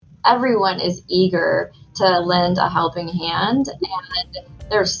everyone is eager to lend a helping hand, and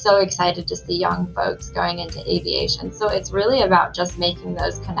they're so excited to see young folks going into aviation. So it's really about just making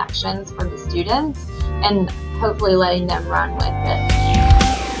those connections for the students and hopefully letting them run with it.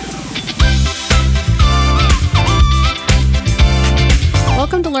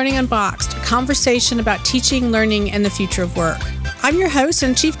 Welcome to Learning Unboxed, a conversation about teaching, learning, and the future of work. I'm your host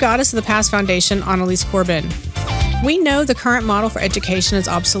and Chief Goddess of the Past Foundation, Annalise Corbin. We know the current model for education is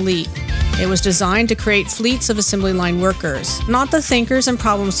obsolete. It was designed to create fleets of assembly line workers, not the thinkers and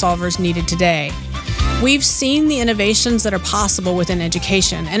problem solvers needed today. We've seen the innovations that are possible within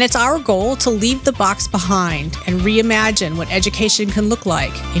education, and it's our goal to leave the box behind and reimagine what education can look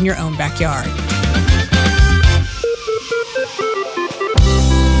like in your own backyard.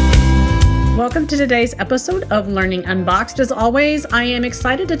 Welcome to today's episode of Learning Unboxed. As always, I am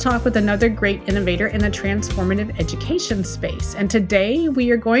excited to talk with another great innovator in the transformative education space. And today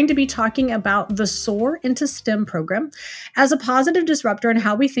we are going to be talking about the Soar into STEM program as a positive disruptor in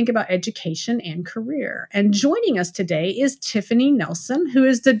how we think about education and career. And joining us today is Tiffany Nelson, who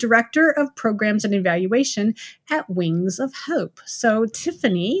is the Director of Programs and Evaluation at Wings of Hope. So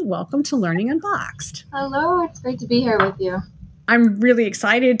Tiffany, welcome to Learning Unboxed. Hello, it's great to be here with you. I'm really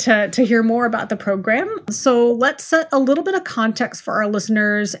excited to hear more about the program. So let's set a little bit of context for our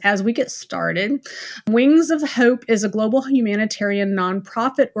listeners as we get started. Wings of Hope is a global humanitarian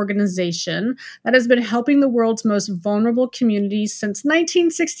nonprofit organization that has been helping the world's most vulnerable communities since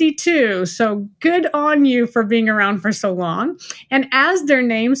 1962. So good on you for being around for so long. And as their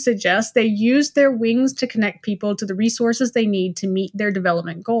name suggests, they use their wings to connect people to the resources they need to meet their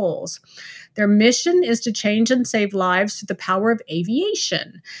development goals. Their mission is to change and save lives through the power of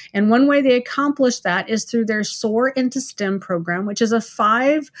aviation. And one way they accomplish that is through their Soar into STEM program, which is a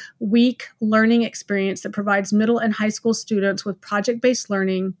 5-week learning experience that provides middle and high school students with project-based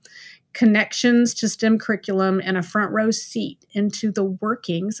learning, connections to STEM curriculum, and a front row seat into the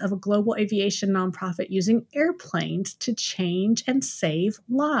workings of a global aviation nonprofit using airplanes to change and save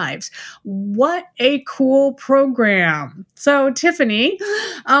lives. What a cool program. So Tiffany,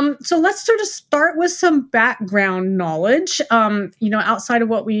 so let's sort of start with some background knowledge, outside of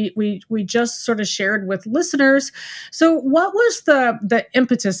what we just sort of shared with listeners. So what was the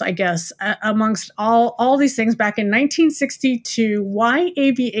impetus, I guess, amongst all these things back in 1962? Why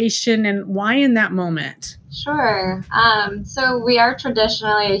aviation? And why in that moment? Sure. So we are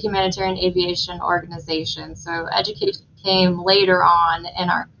traditionally a humanitarian aviation organization. So education came later on in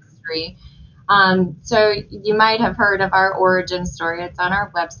our history. So you might have heard of our origin story. It's on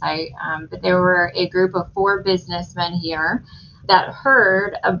our website. But there were a group of 4 businessmen here that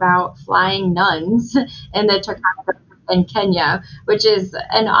heard about flying nuns in the Turkana in Kenya, which is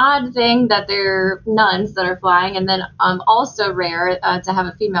an odd thing that they're nuns that are flying, and then also rare to have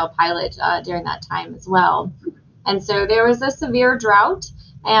a female pilot during that time as well. And so there was a severe drought,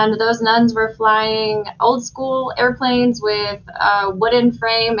 and those nuns were flying old school airplanes with wooden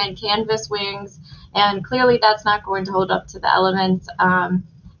frame and canvas wings, and clearly that's not going to hold up to the elements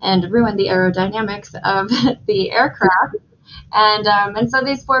and ruin the aerodynamics of the aircraft. And so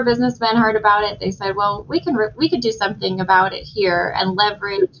these 4 businessmen heard about it. They said, well, we could do something about it here, and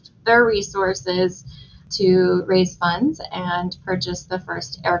leverage their resources to raise funds and purchase the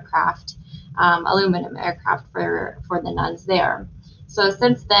first aircraft, aluminum aircraft for the nuns there. So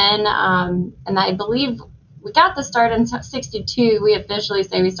since then, and I believe we got the start in 62. We officially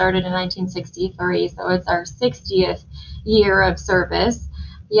say we started in 1963, so it's our 60th year of service.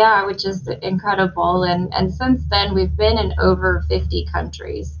 Yeah, which is incredible. And since then, we've been in over 50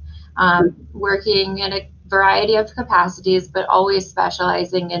 countries, working in a variety of capacities, but always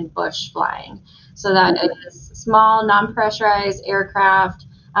specializing in bush flying. So that is small, non-pressurized aircraft,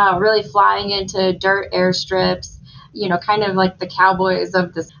 really flying into dirt airstrips, kind of like the cowboys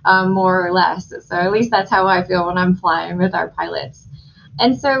of this, more or less. So at least that's how I feel when I'm flying with our pilots.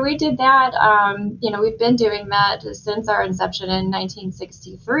 And so we did that, we've been doing that since our inception in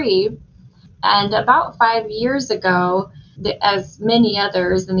 1963. And about 5 years ago, as many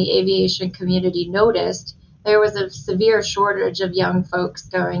others in the aviation community noticed, there was a severe shortage of young folks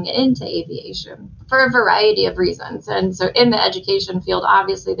going into aviation for a variety of reasons. And so in the education field,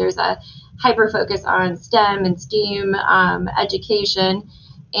 obviously, there's a hyper focus on STEM and STEAM education.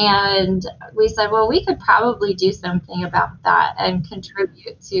 And we said, well, we could probably do something about that and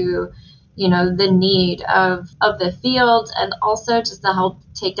contribute to, the need of the field, and also just to help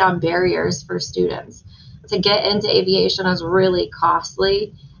take down barriers for students. To get into aviation is really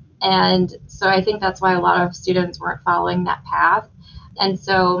costly. And so I think that's why a lot of students weren't following that path. And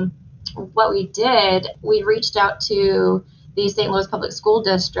so what we did, we reached out to the St. Louis public school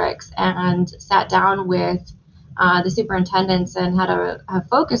districts and sat down with the superintendents and had a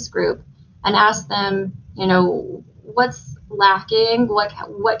focus group and asked them, what's lacking,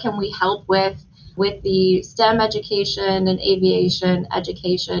 what can we help with the STEM education and aviation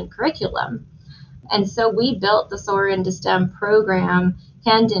education curriculum. And so we built the Soaring to STEM program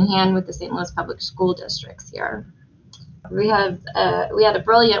hand in hand with the St. Louis public school districts here. We had a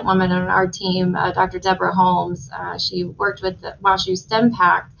brilliant woman on our team, Dr. Deborah Holmes. She worked with while she was STEM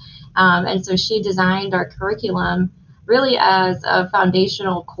packed, and so she designed our curriculum really as a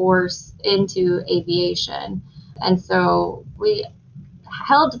foundational course into aviation. And so we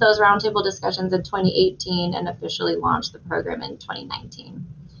held those roundtable discussions in 2018 and officially launched the program in 2019.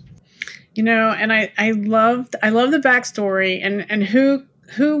 And I love the backstory, and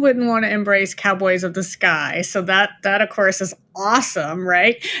who wouldn't want to embrace Cowboys of the Sky? So that of course is awesome,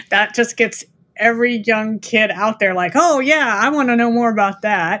 right? That just gets every young kid out there like, oh yeah, I want to know more about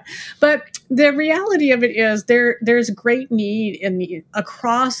that. But the reality of it is there's great need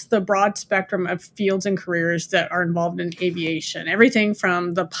across the broad spectrum of fields and careers that are involved in aviation. Everything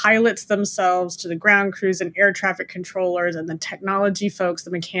from the pilots themselves to the ground crews and air traffic controllers and the technology folks, the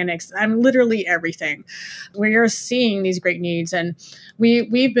mechanics, and literally everything. We are seeing these great needs, and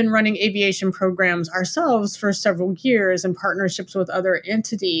we've been running aviation programs ourselves for several years in partnerships with other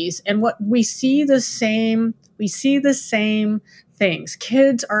entities. And what we see the same things.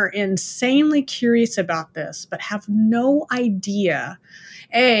 Kids are insanely curious about this, but have no idea,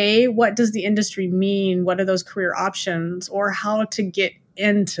 what does the industry mean? What are those career options, or how to get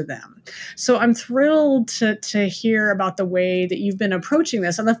into them? So I'm thrilled to hear about the way that you've been approaching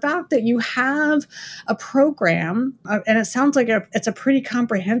this, and the fact that you have a program, and it sounds like it's a pretty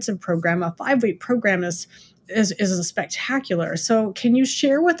comprehensive program. A 5-week program is spectacular. So can you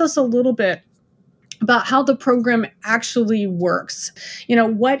share with us a little bit about how the program actually works?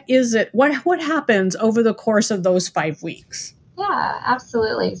 What is it? What happens over the course of those 5 weeks? Yeah,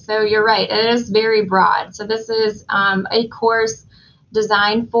 absolutely. So you're right. It is very broad. So this is a course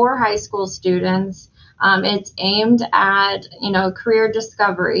designed for high school students. It's aimed at, career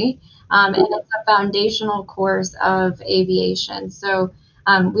discovery, and it's a foundational course of aviation. So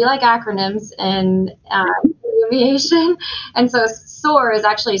we like acronyms in aviation. And so SOAR is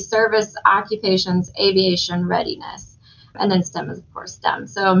actually Service Occupations Aviation Readiness. And then STEM is, of course, STEM.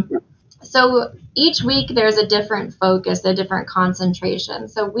 So each week there's a different focus, a different concentration.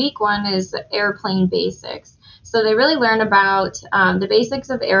 So week 1 is airplane basics. So they really learn about the basics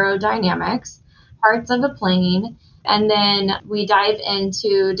of aerodynamics, parts of a plane, and then we dive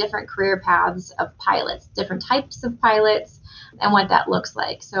into different career paths of pilots, different types of pilots, and what that looks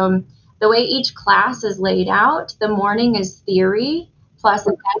like. So the way each class is laid out, the morning is theory plus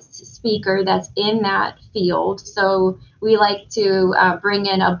a guest speaker that's in that field. So we like to bring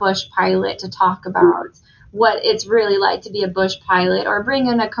in a bush pilot to talk about what it's really like to be a bush pilot, or bring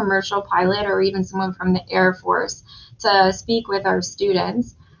in a commercial pilot or even someone from the Air Force to speak with our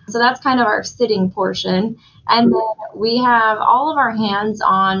students. So that's kind of our sitting portion. And then we have all of our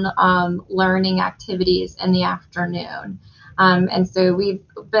hands-on learning activities in the afternoon. And so we've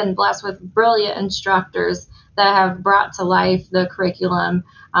been blessed with brilliant instructors that have brought to life the curriculum.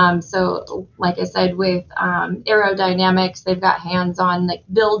 So like I said, with aerodynamics, they've got hands-on like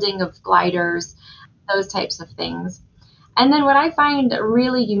building of gliders, those types of things. And then what I find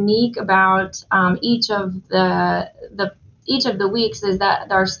really unique about each of the weeks is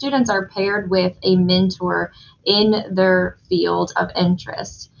that our students are paired with a mentor in their field of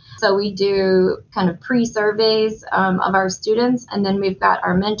interest. So we do kind of pre-surveys of our students, and then we've got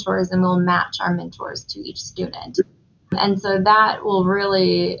our mentors, and we'll match our mentors to each student. And so that will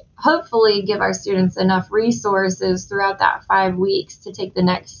really hopefully give our students enough resources throughout that 5 weeks to take the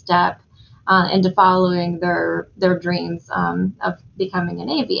next step into following their dreams of becoming an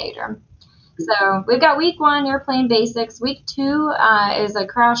aviator. So we've got week 1, airplane basics. Week 2 is a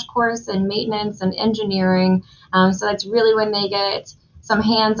crash course in maintenance and engineering. So that's really when they get some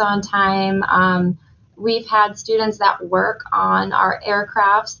hands-on time. We've had students that work on our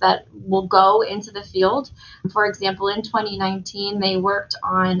aircrafts that will go into the field. For example, in 2019, they worked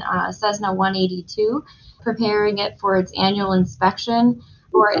on Cessna 182, preparing it for its annual inspection,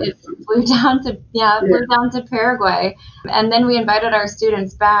 or it flew down to Paraguay. And then we invited our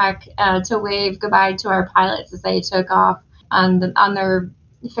students back to wave goodbye to our pilots as they took off on their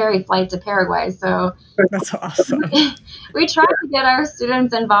ferry flight to Paraguay. So that's awesome. We try to get our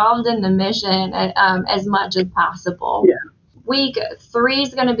students involved in the mission as much as possible. Yeah. Week 3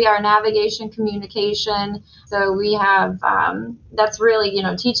 is going to be our navigation communication. So we have that's really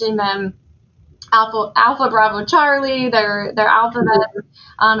teaching them Alpha Bravo Charlie, their alphabet.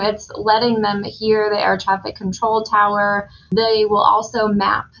 It's letting them hear the air traffic control tower. They will also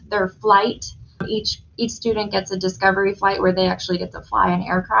map their flight. Each student gets a discovery flight where they actually get to fly an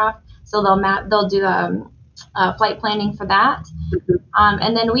aircraft. So they'll do flight planning for that.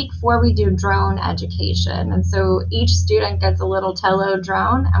 And then week 4, we do drone education. And so each student gets a little Tello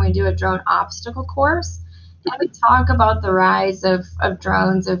drone, and we do a drone obstacle course. And we talk about the rise of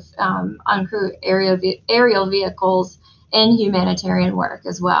drones, of uncrewed aerial vehicles in humanitarian work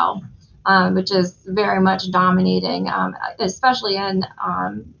as well, which is very much dominating, especially in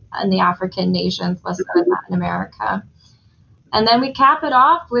the African nations, less so in Latin America. And then we cap it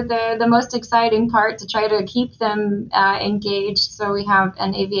off with the most exciting part to try to keep them engaged. So we have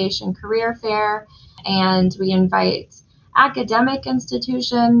an aviation career fair, and we invite academic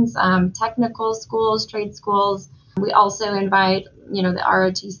institutions, technical schools, trade schools. We also invite, the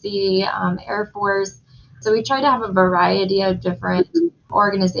ROTC, Air Force. So we try to have a variety of different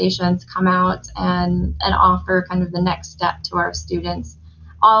organizations come out and offer kind of the next step to our students,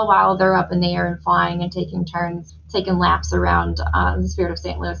 all while they're up in the air and flying and taking turns, taking laps around the Spirit of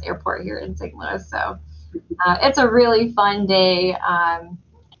St. Louis Airport here in St. Louis. So it's a really fun day.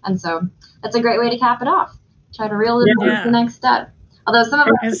 And so that's a great way to cap it off. Try to reel it in the next step. Although some of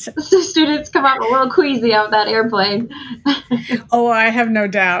our students come up a little queasy out that airplane. Oh, I have no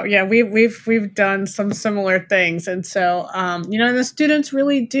doubt. Yeah, we've done some similar things, and so the students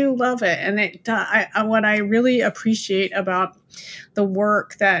really do love it. And what I really appreciate about the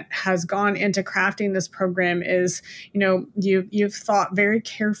work that has gone into crafting this program is, you've thought very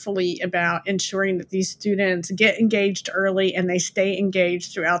carefully about ensuring that these students get engaged early and they stay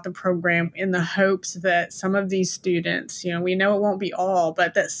engaged throughout the program, in the hopes that some of these students, we know it won't be all,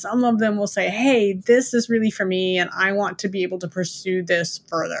 but that some of them will say, hey, this is really for me and I want to be able to pursue this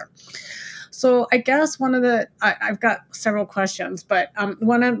further. So I guess I've got several questions, but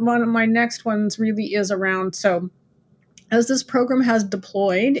one of my next ones really is around, as this program has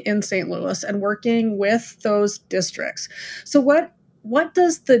deployed in St. Louis and working with those districts. So what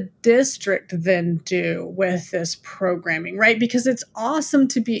does the district then do with this programming, right? Because it's awesome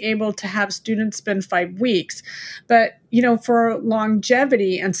to be able to have students spend 5 weeks, but for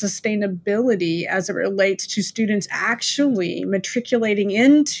longevity and sustainability as it relates to students actually matriculating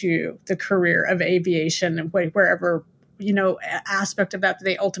into the career of aviation and wherever aspect of that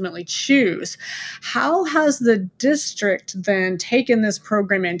they ultimately choose. How has the district then taken this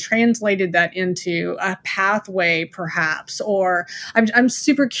program and translated that into a pathway, perhaps? Or I'm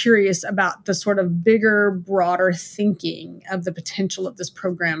super curious about the sort of bigger, broader thinking of the potential of this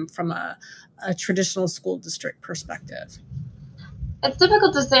program from a traditional school district perspective. It's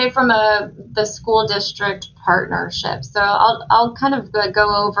difficult to say from the school district partnership. So I'll kind of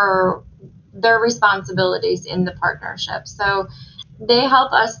go over their responsibilities in the partnership. So they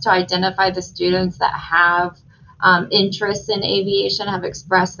help us to identify the students that have interest in aviation, have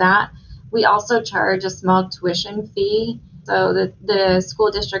expressed that. We also charge a small tuition fee. So the school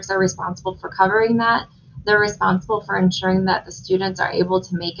districts are responsible for covering that. They're responsible for ensuring that the students are able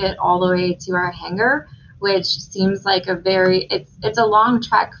to make it all the way to our hangar, which seems like it's a long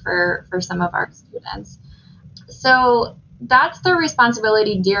trek for some of our students. So that's their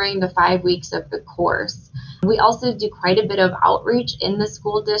responsibility during the 5 weeks of the course. We also do quite a bit of outreach in the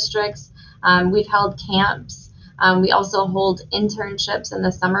school districts. We've held camps. We also hold internships in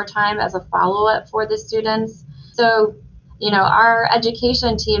the summertime as a follow-up for the students. So, our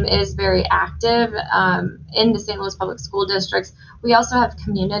education team is very active in the St. Louis Public School Districts. We also have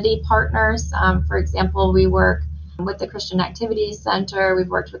community partners. For example, we work with the Christian Activities Center. We've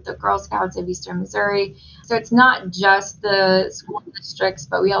worked with the Girl Scouts of Eastern Missouri. So it's not just the school districts,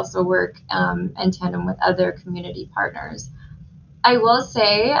 but we also work in tandem with other community partners. I will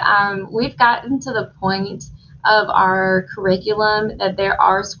say we've gotten to the point of our curriculum that there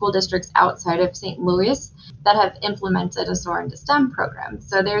are school districts outside of St. Louis that have implemented a Soaring to STEM program.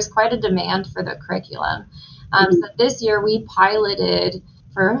 So there's quite a demand for the curriculum. So this year we piloted,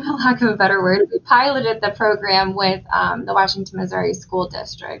 for lack of a better word, we piloted the program with the Washington, Missouri School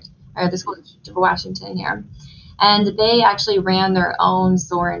District, or the School District of Washington here. And they actually ran their own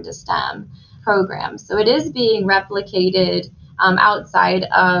Soaring to STEM program. So it is being replicated outside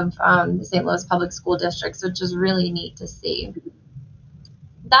of the St. Louis Public School Districts, which is really neat to see.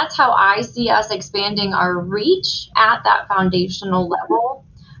 That's how I see us expanding our reach at that foundational level.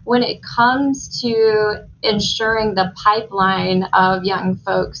 When it comes to ensuring the pipeline of young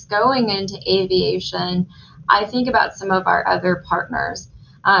folks going into aviation, I think about some of our other partners.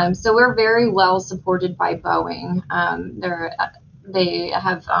 So we're very well supported by Boeing. They're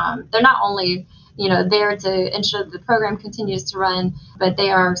not only there to ensure that the program continues to run, but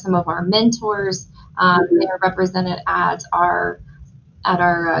they are some of our mentors. They are represented at our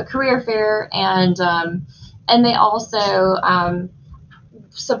career fair, and they also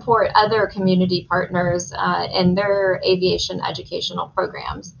support other community partners in their aviation educational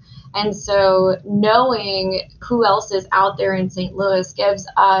programs. And so knowing who else is out there in St. Louis gives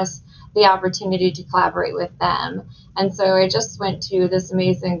us the opportunity to collaborate with them. And so I just went to this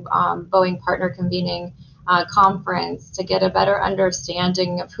amazing Boeing partner convening conference to get a better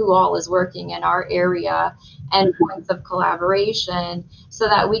understanding of who all is working in our area and points of collaboration so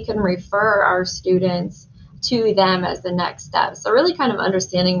that we can refer our students to them as the next step. So really kind of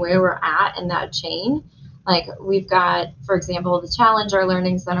understanding where we're at in that chain. Like we've got, for example, the Challenger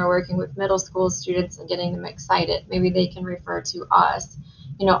Learning Center working with middle school students and getting them excited. Maybe they can refer to us.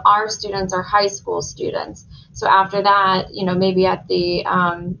 Our students are high school students. So after that, maybe at the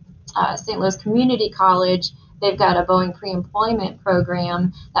St. Louis Community College, they've got a Boeing pre-employment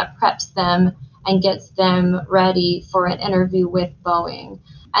program that preps them and gets them ready for an interview with Boeing.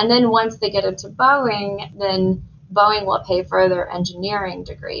 And then once they get into Boeing, then Boeing will pay for their engineering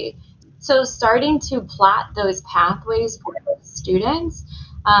degree. So starting to plot those pathways for those students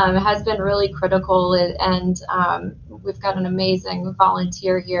has been really critical. And we've got an amazing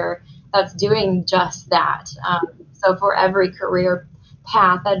volunteer here that's doing just that. So for every career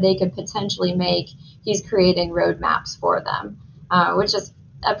path that they could potentially make, he's creating roadmaps for them, which is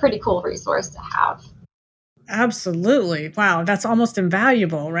a pretty cool resource to have. Absolutely. Wow, that's almost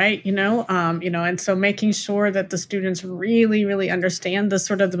invaluable, right? And so making sure that the students really, really understand the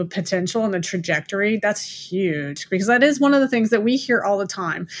sort of the potential and the trajectory, that's huge because that is one of the things that we hear all the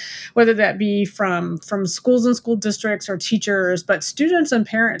time, whether that be from schools and school districts or teachers, but students and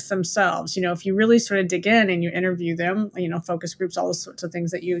parents themselves. If you really sort of dig in and you interview them, focus groups, all those sorts of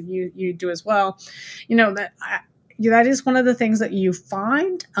things that you do as well, that is one of the things that you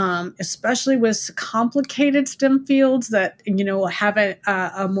find, especially with complicated STEM fields that have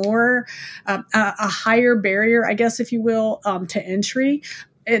a more a higher barrier, I guess, if you will, to entry.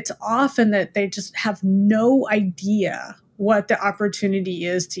 It's often that they just have no idea what the opportunity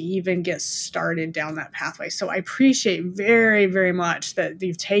is to even get started down that pathway. So I appreciate very, very much that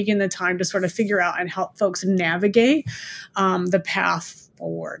you've taken the time to sort of figure out and help folks navigate the path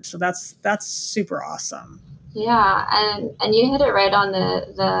forward. So that's super awesome. Yeah, and you hit it right on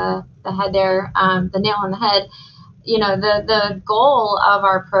the head there, the nail on the head. The goal of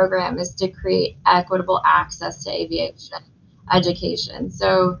our program is to create equitable access to aviation education.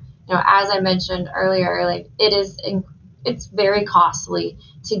 So, as I mentioned earlier, like it's very costly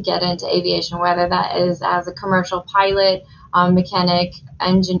to get into aviation, whether that is as a commercial pilot, mechanic,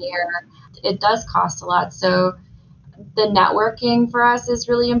 engineer. It does cost a lot. So the networking for us is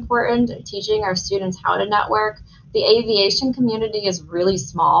really important, teaching our students how to network. The aviation community is really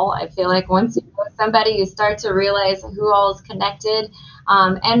small. I feel like once you know somebody, you start to realize who all is connected.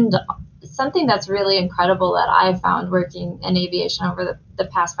 And something that's really incredible that I've found working in aviation over the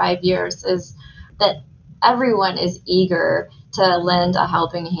past 5 years is that everyone is eager to lend a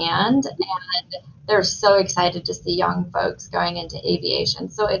helping hand. And they're so excited to see young folks going into aviation.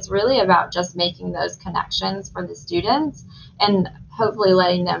 So it's really about just making those connections for the students and hopefully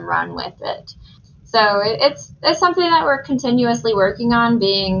letting them run with it. So it's something that we're continuously working on,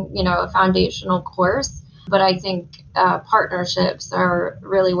 being a foundational course. But I think partnerships are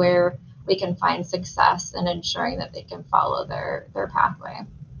really where we can find success in ensuring that they can follow their pathway.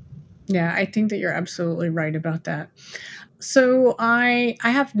 Yeah, I think that you're absolutely right about that. So I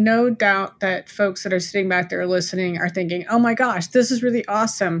have no doubt that folks that are sitting back there listening are thinking, "Oh my gosh, this is really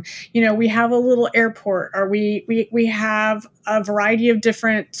awesome. We have a little airport, or we have a variety of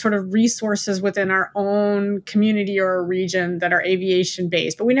different sort of resources within our own community or region that are aviation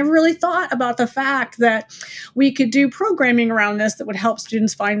based. But we never really thought about the fact that we could do programming around this that would help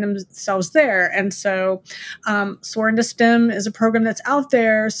students find themselves there." And so Soaring to STEM is a program that's out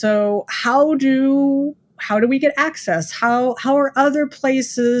there. So how do we get access? How are other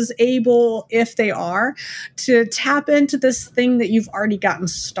places able, if they are, to tap into this thing that you've already gotten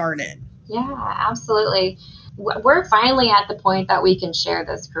started? Yeah, absolutely. We're finally at the point that we can share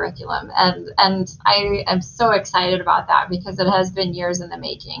this curriculum, and I am so excited about that because it has been years in the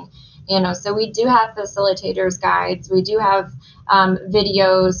making. So we do have facilitators guides, we do have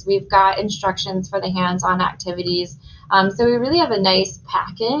videos, we've got instructions for the hands-on activities. So we really have a nice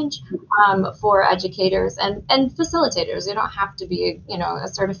package for educators and facilitators. You don't have to be a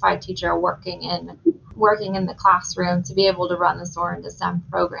certified teacher working in the classroom to be able to run the Soaring to STEM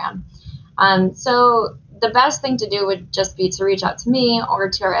program. So the best thing to do would just be to reach out to me or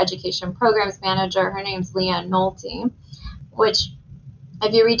to our education programs manager. Her name's Leanne Nolte, which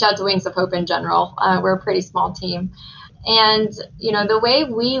if you reach out to Wings of Hope in general, we're a pretty small team. And, the way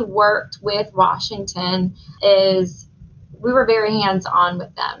we worked with Washington is we were very hands-on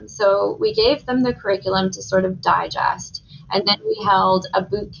with them. So we gave them the curriculum to sort of digest, and then we held a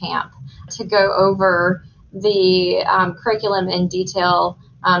boot camp to go over the curriculum in detail,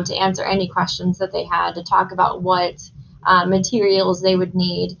 to answer any questions that they had, to talk about what materials they would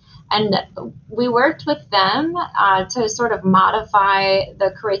need. And we worked with them to sort of modify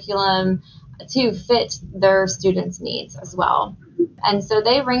the curriculum to fit their students' needs as well. And so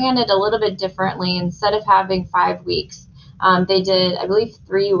they ran it a little bit differently. Instead of having 5 weeks, they did, I believe,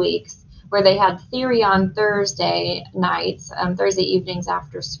 3 weeks, where they had theory on Thursday nights, Thursday evenings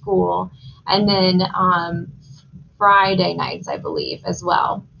after school, and then Friday nights, I believe, as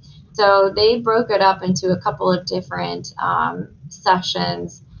well. So they broke it up into a couple of different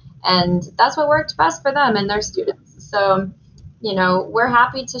sessions, and that's what worked best for them and their students. So, we're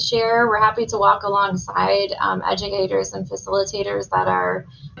happy to share. We're happy to walk alongside educators and facilitators that are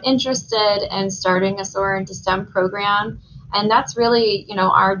interested in starting a Soaring to STEM program. And that's really,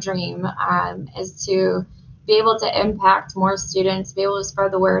 our dream, is to be able to impact more students, be able to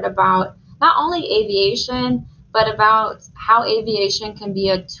spread the word about not only aviation, but about how aviation can be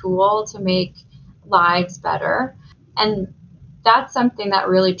a tool to make lives better. And that's something that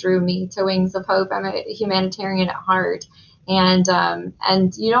really drew me to Wings of Hope. I'm a humanitarian at heart. And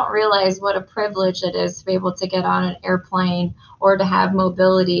you don't realize what a privilege it is to be able to get on an airplane or to have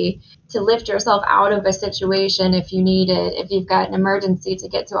mobility, to lift yourself out of a situation if you need it, if you've got an emergency, to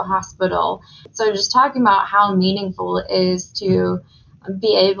get to a hospital. So just talking about how meaningful it is to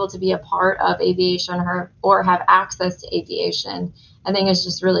be able to be a part of aviation or have access to aviation, I think is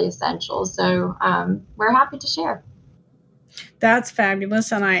just really essential. So we're happy to share. That's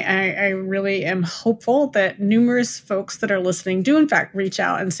fabulous. And I really am hopeful that numerous folks that are listening do, in fact, reach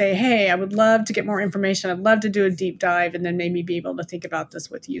out and say, hey, I would love to get more information. I'd love to do a deep dive and then maybe be able to think about this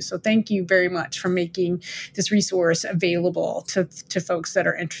with you. So thank you very much for making this resource available to folks that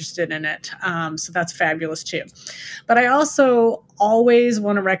are interested in it. So that's fabulous too. But I also always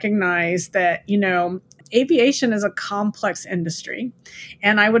want to recognize that, aviation is a complex industry.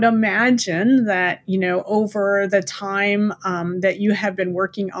 And I would imagine that, over the time that you have been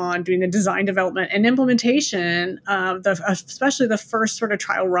working on doing the design development and implementation of especially the first sort of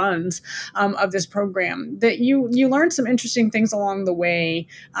trial runs of this program, that you learned some interesting things along the way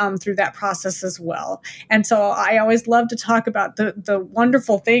through that process as well. And so I always love to talk about the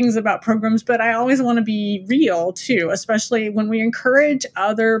wonderful things about programs, but I always want to be real too, especially when we encourage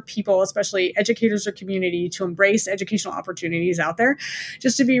other people, especially educators or community, to embrace educational opportunities out there,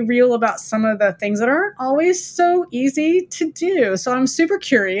 just to be real about some of the things that aren't always so easy to do. So I'm super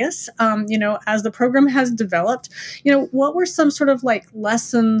curious, as the program has developed, what were some sort of like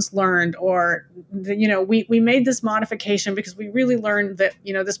lessons learned, or, we made this modification because we really learned that,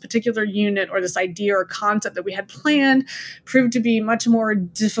 this particular unit or this idea or concept that we had planned proved to be much more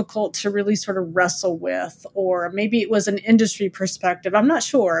difficult to really sort of wrestle with, or maybe it was an industry perspective. I'm not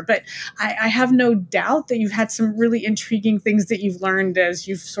sure, but I have no doubt that you've had some really intriguing things that you've learned as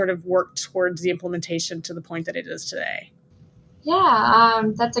you've sort of worked towards the implementation to the point that it is today. Yeah,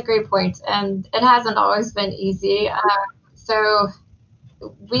 that's a great point. And it hasn't always been easy. So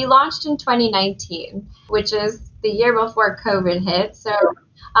we launched in 2019, which is the year before COVID hit. So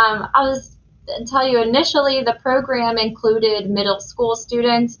I'll just tell you, initially the program included middle school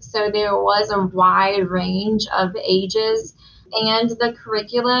students. So there was a wide range of ages, and the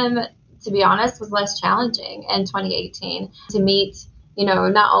curriculum, to be honest, was less challenging in 2018 to meet,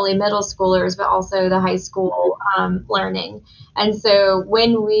 not only middle schoolers, but also the high school learning. And so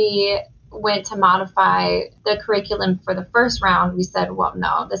when we went to modify the curriculum for the first round, we said, well,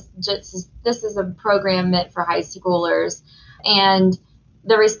 no, this is a program meant for high schoolers. And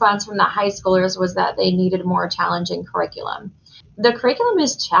the response from the high schoolers was that they needed more challenging curriculum. The curriculum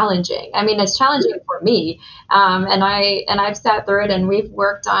is challenging. I mean, it's challenging for me, and I've sat through it, and we've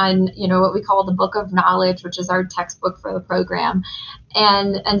worked on, what we call the Book of Knowledge, which is our textbook for the program,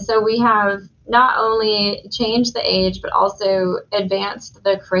 and so we have not only changed the age, but also advanced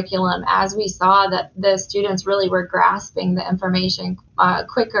the curriculum as we saw that the students really were grasping the information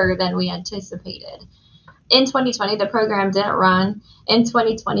quicker than we anticipated. In 2020, the program didn't run. In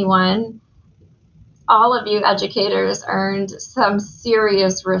 2021, all of you educators earned some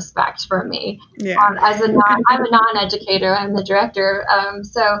serious respect from me. Yeah. I'm a non-educator. I'm the director.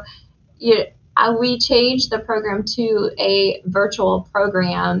 So We changed the program to a virtual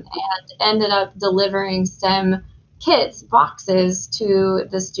program and ended up delivering STEM kits, boxes to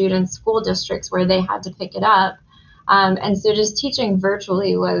the students' school districts where they had to pick it up. And so just teaching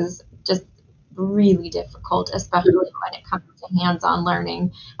virtually was just really difficult, especially when it comes to hands-on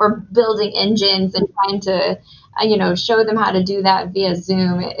learning. We're building engines and trying to, show them how to do that via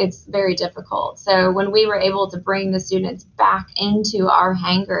Zoom. It's very difficult. So when we were able to bring the students back into our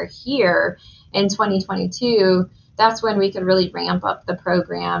hangar here in 2022, that's when we could really ramp up the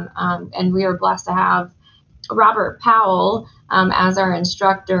program. And we were blessed to have Robert Powell as our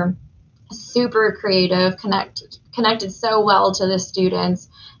instructor, super creative, connected so well to the students.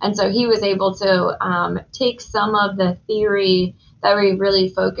 And so he was able to take some of the theory that we really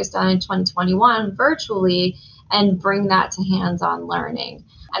focused on in 2021 virtually and bring that to hands-on learning.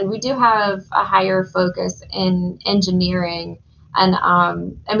 And we do have a higher focus in engineering.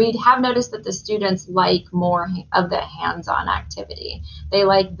 And we have noticed that the students like more of the hands-on activity. They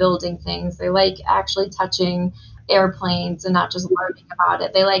like building things. They like actually touching airplanes and not just learning about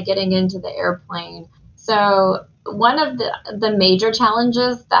it. They like getting into the airplane. So one of the major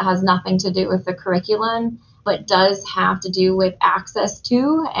challenges that has nothing to do with the curriculum, but does have to do with access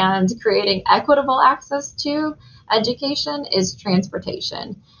to and creating equitable access to education is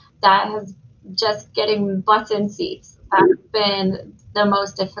transportation. That has just getting butts in seats. That's been the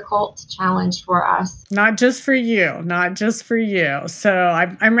most difficult challenge for us. Not just for you, not just for you. So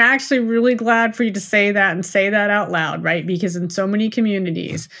I'm actually really glad for you to say that and say that out loud, right? Because in so many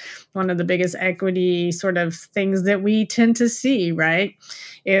communities, one of the biggest equity sort of things that we tend to see, right?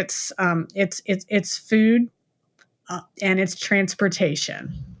 It's food and it's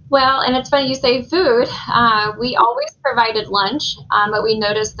transportation. Well, and it's funny you say food. We always provided lunch, but we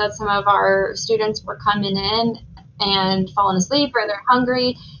noticed that some of our students were coming in and falling asleep or they're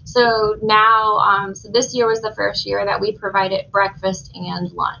hungry. So now, so this year was the first year that we provided breakfast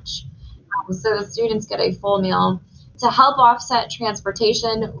and lunch. So the students get a full meal to help offset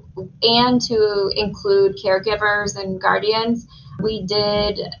transportation and to include caregivers and guardians. We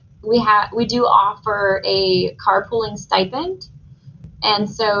do offer a carpooling stipend. And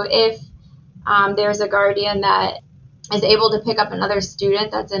so if there's a guardian that is able to pick up another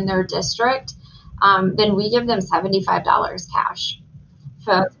student that's in their district, then we give them $75 cash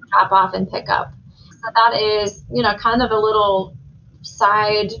for drop off and pick up. So that is, kind of a little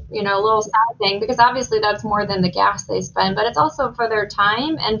a little side thing, because obviously that's more than the gas they spend, but it's also for their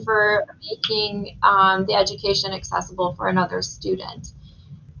time and for making the education accessible for another student.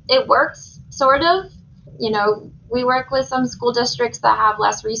 It works, sort of. We work with some school districts that have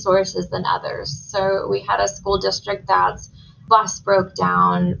less resources than others. So we had a school district that's bus broke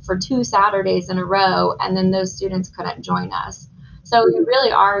down for 2 Saturdays in a row, and then those students couldn't join us. So we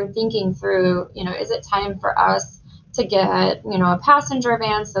really are thinking through, is it time for us to get, a passenger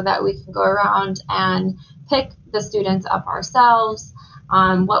van so that we can go around and pick the students up ourselves?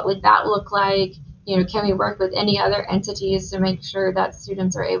 What would that look like? Can we work with any other entities to make sure that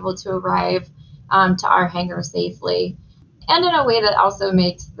students are able to arrive to our hangar safely, and in a way that also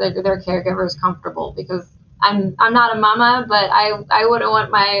makes their caregivers comfortable? Because I'm not a mama, but I wouldn't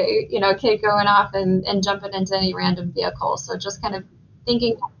want my kid going off and jumping into any random vehicle. So just kind of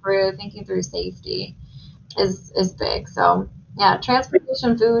thinking through safety is big. So yeah,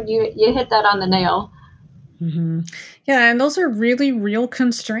 transportation, food, you hit that on the nail. Mm-hmm. Yeah, and those are really real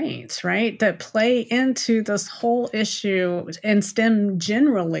constraints, right? That play into this whole issue in STEM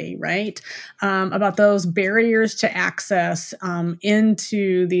generally, right? About those barriers to access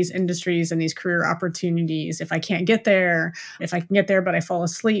into these industries and these career opportunities. If I can't get there, if I can get there, but I fall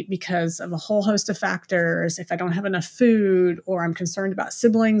asleep because of a whole host of factors, if I don't have enough food, or I'm concerned about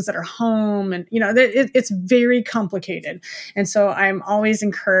siblings that are home, and it's very complicated. And so I'm always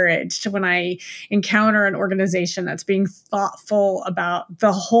encouraged when I encounter an organization that's being thoughtful about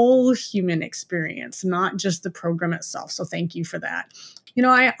the whole human experience, not just the program itself. So thank you for that.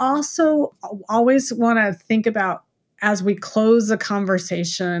 I also always want to think about, as we close the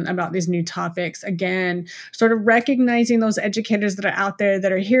conversation about these new topics, again, sort of recognizing those educators that are out there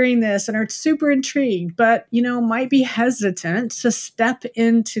that are hearing this and are super intrigued, but, might be hesitant to step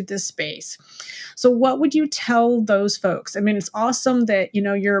into this space. So what would you tell those folks? I mean, it's awesome that,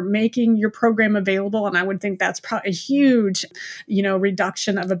 you're making your program available. And I would think that's probably a huge,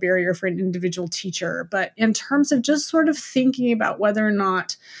 reduction of a barrier for an individual teacher. But in terms of just sort of thinking about whether or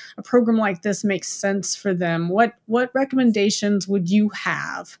not a program like this makes sense for them, what what recommendations would you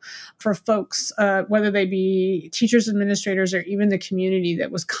have for folks, whether they be teachers, administrators, or even the community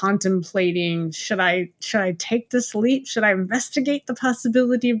that was contemplating, should I take this leap? Should I investigate the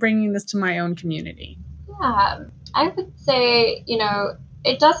possibility of bringing this to my own community? Yeah, I would say,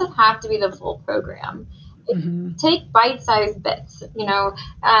 it doesn't have to be the full program. Mm-hmm. Take bite-sized bits.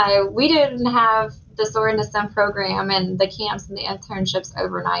 We didn't have the Soaring to STEM program and the camps and the internships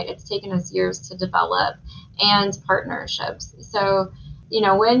overnight. It's taken us years to develop, and partnerships. So,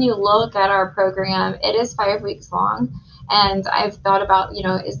 when you look at our program, it is 5 weeks long. And I've thought about,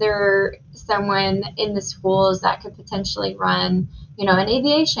 is there someone in the schools that could potentially run, an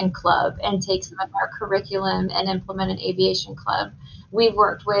aviation club and take some of our curriculum and implement an aviation club? We've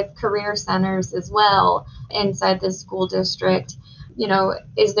worked with career centers as well inside the school district.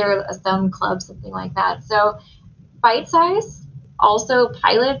 Is there a STEM club, something like that? So bite size. Also,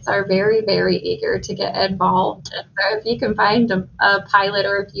 pilots are very, very eager to get involved. So if you can find a pilot,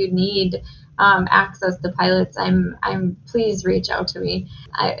 or if you need access to pilots, please reach out to me.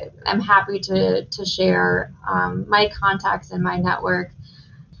 I'm happy to share my contacts and my network.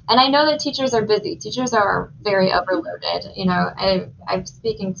 And I know that teachers are busy. Teachers are very overloaded. I'm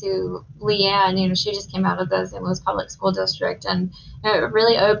speaking to Leanne. She just came out of the St. Louis Public School District, and it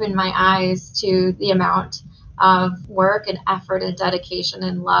really opened my eyes to the amount of work and effort and dedication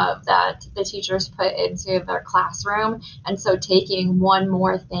and love that the teachers put into their classroom. And so taking one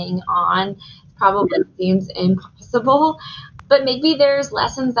more thing on probably seems impossible. But maybe there's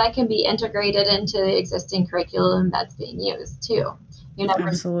lessons that can be integrated into the existing curriculum that's being used too.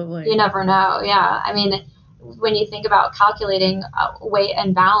 Absolutely. You never know. Yeah. I mean, when you think about calculating weight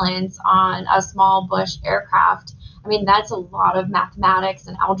and balance on a small bush aircraft, I mean, that's a lot of mathematics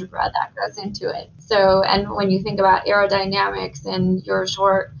and algebra that goes into it. So, and when you think about aerodynamics and your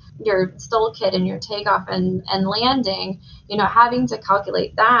stall kit and your takeoff and landing, having to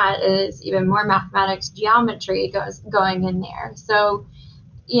calculate that is even more mathematics, geometry going in there. So,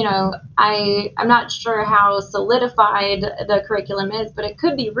 I'm not sure how solidified the curriculum is, but it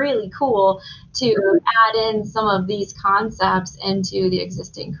could be really cool to add in some of these concepts into the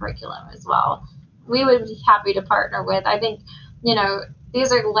existing curriculum as well. We would be happy to partner with. I think,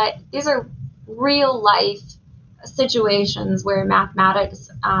 these are real life situations where mathematics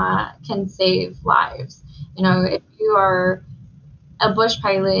can save lives. If you are a bush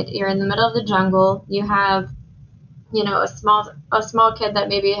pilot, you're in the middle of the jungle, you have a small kid that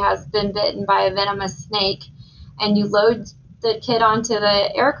maybe has been bitten by a venomous snake, and you load the kid onto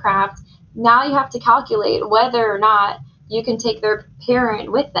the aircraft. Now you have to calculate whether or not you can take their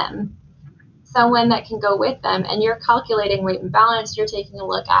parent with them, someone that can go with them, and you're calculating weight and balance. You're taking a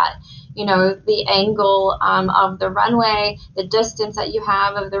look at, the angle of the runway, the distance that you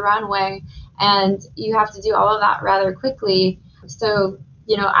have of the runway, and you have to do all of that rather quickly. So,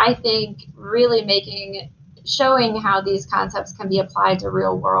 I think really showing how these concepts can be applied to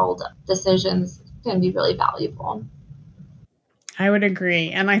real world decisions can be really valuable. I would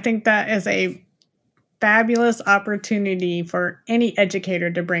agree. And I think that is a fabulous opportunity for any educator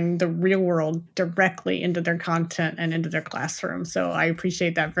to bring the real world directly into their content and into their classroom. So I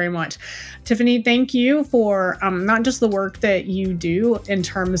appreciate that very much. Tiffany, thank you for not just the work that you do in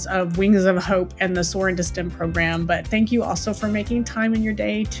terms of Wings of Hope and the Soaring to STEM program, but thank you also for making time in your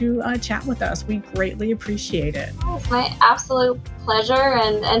day to chat with us. We greatly appreciate it. Oh, it's my absolute pleasure,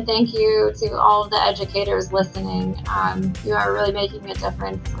 and thank you to all of the educators listening. You are really making a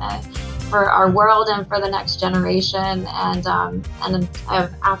difference for our world and for the next generation, and I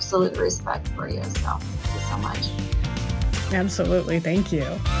have absolute respect for you. So thank you so much. Absolutely. Thank you.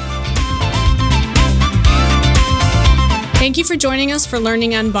 Thank you for joining us for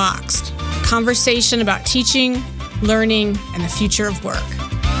Learning Unboxed, a conversation about teaching, learning, and the future of work.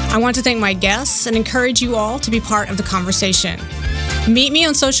 I want to thank my guests and encourage you all to be part of the conversation. Meet me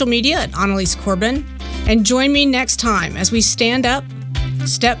on social media at Annalise Corbin, and join me next time as we stand up,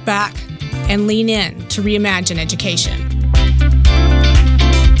 step back, and lean in to reimagine education.